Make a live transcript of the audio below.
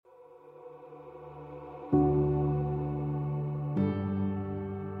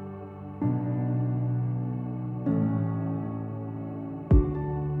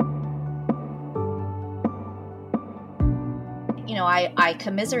I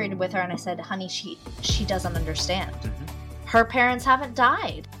commiserated with her and I said, honey, she doesn't understand. Her parents haven't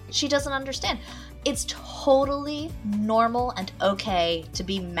died. She doesn't understand. It's totally normal and okay to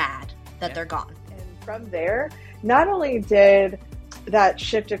be mad that they're gone. And from there, not only did that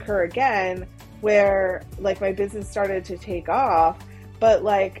shift occur again, where like my business started to take off, but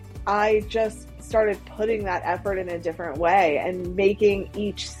like I just started putting that effort in a different way and making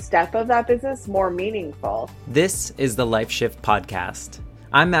each step of that business more meaningful. This is the Life Shift Podcast.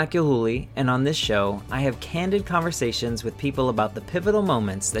 I'm Matt Gilhooly, and on this show, I have candid conversations with people about the pivotal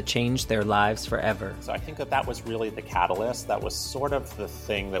moments that changed their lives forever. So I think that was really the catalyst. That was sort of the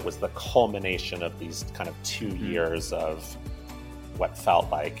thing that was the culmination of these kind of 2 years of what felt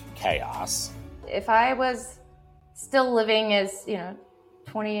like chaos. If I was still living as,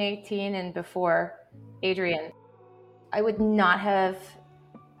 2018 and before Adrian, I would not have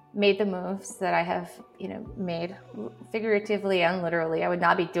made the moves that I have, made figuratively and literally. I would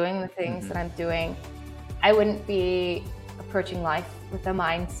not be doing the things that I'm doing. I wouldn't be approaching life with the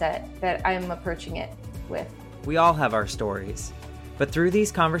mindset that I'm approaching it with. We all have our stories, but through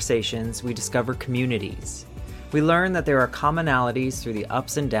these conversations, we discover communities. We learn that there are commonalities through the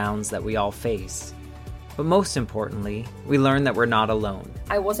ups and downs that we all face. But most importantly, we learn that we're not alone.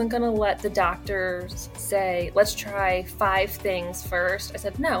 I wasn't going to let the doctors say, let's try 5 things first. I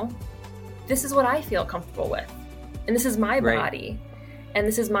said, no, this is what I feel comfortable with. And this is my body. And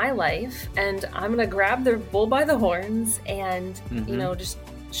this is my life. And I'm going to grab the bull by the horns and, just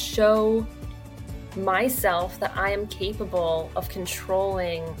show myself that I am capable of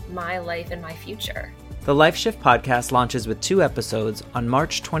controlling my life and my future. The Life Shift Podcast launches with 2 episodes on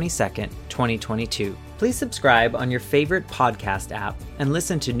March 22nd, 2022. Please subscribe on your favorite podcast app and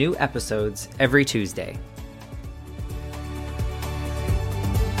listen to new episodes every Tuesday.